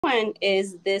one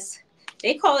is this,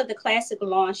 they call it the classic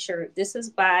lawn shirt. This is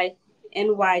by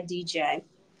NYDJ.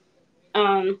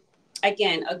 Um,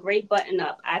 Again, a great button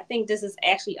up. I think this is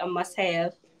actually a must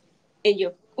have in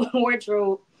your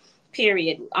wardrobe,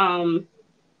 period.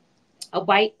 A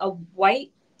white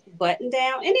button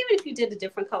down, and even if you did a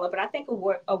different color, but I think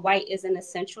a white is an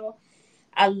essential.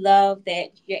 I love that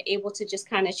you're able to just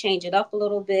kind of change it up a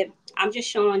little bit. I'm just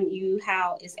showing you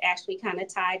how it's actually kind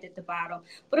of tied at the bottom,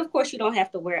 but of course you don't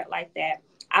have to wear it like that.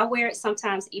 I wear it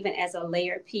sometimes even as a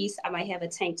layered piece. I might have a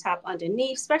tank top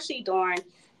underneath, especially during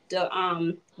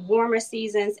the warmer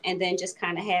seasons, and then just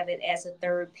kind of have it as a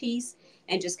third piece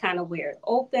and just kind of wear it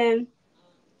open.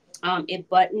 It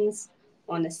buttons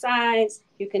on the sides.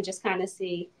 You can just kind of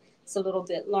see it's a little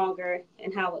bit longer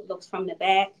and how it looks from the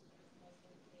back.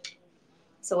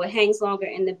 So it hangs longer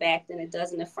in the back than it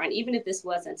does in the front, even if this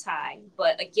wasn't tied.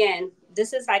 But again,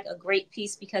 this is like a great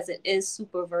piece because it is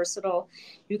super versatile.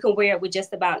 You can wear it with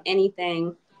just about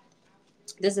anything.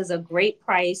 This is a great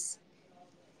price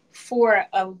for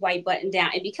a white button down.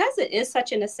 And because it is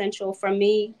such an essential for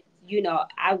me, you know,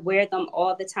 I wear them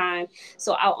all the time.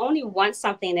 So I'll only want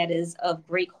something that is of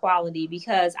great quality,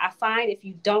 because I find if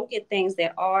you don't get things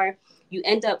that are, you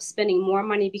end up spending more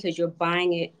money because you're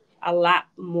buying it a lot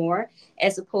more,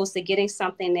 as opposed to getting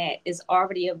something that is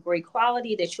already of great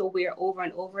quality that you'll wear over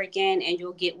and over again, and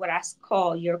you'll get what I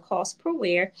call your cost per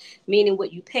wear, meaning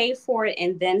what you pay for it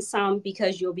and then some,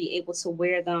 because you'll be able to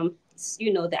wear them,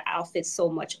 you know, the outfit so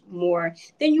much more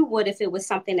than you would if it was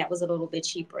something that was a little bit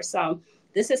cheaper. So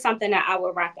this is something that I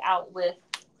would rock out with.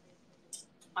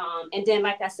 And then,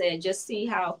 like I said, just see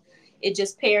how it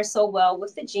just pairs so well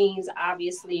with the jeans.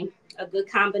 Obviously, a good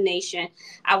combination.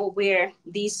 I will wear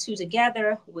these two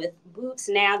together with boots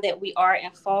now that we are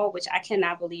in fall, which I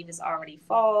cannot believe is already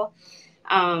fall.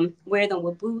 Wear them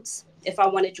with boots. If I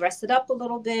want to dress it up a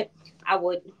little bit, I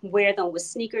would wear them with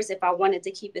sneakers if I wanted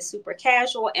to keep it super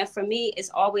casual. And for me,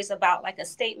 it's always about like a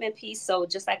statement piece. So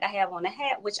just like I have on a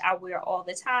hat, which I wear all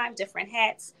the time, different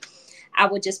hats, I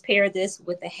would just pair this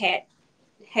with a hat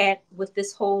with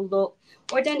this whole look,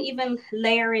 or then even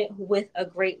layer it with a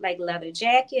great like leather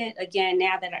jacket. Again,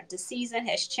 now that the season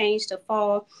has changed to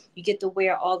fall, you get to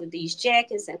wear all of these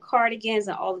jackets and cardigans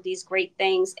and all of these great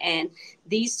things, and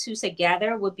these two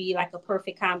together would be like a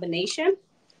perfect combination,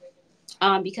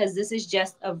 because this is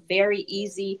just a very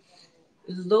easy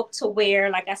look to wear.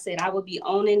 Like I said, I would be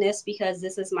owning this because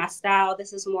this is my style.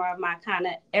 This is more of my kind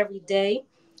of everyday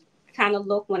kind of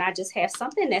look, when I just have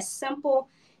something that's simple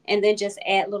and then just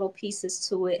add little pieces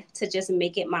to it to just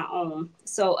make it my own.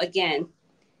 So again,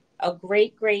 a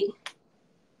great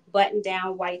button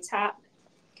down white top.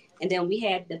 And then we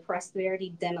have the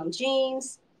Prosperity denim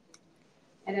jeans.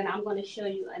 And then I'm going to show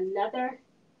you another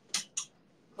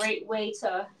great way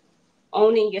to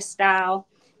owning your style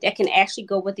that can actually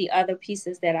go with the other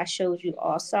pieces that I showed you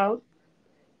also.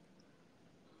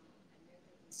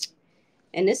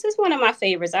 And this is one of my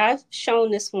favorites. I've shown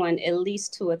this one at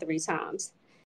least 2 or 3 times.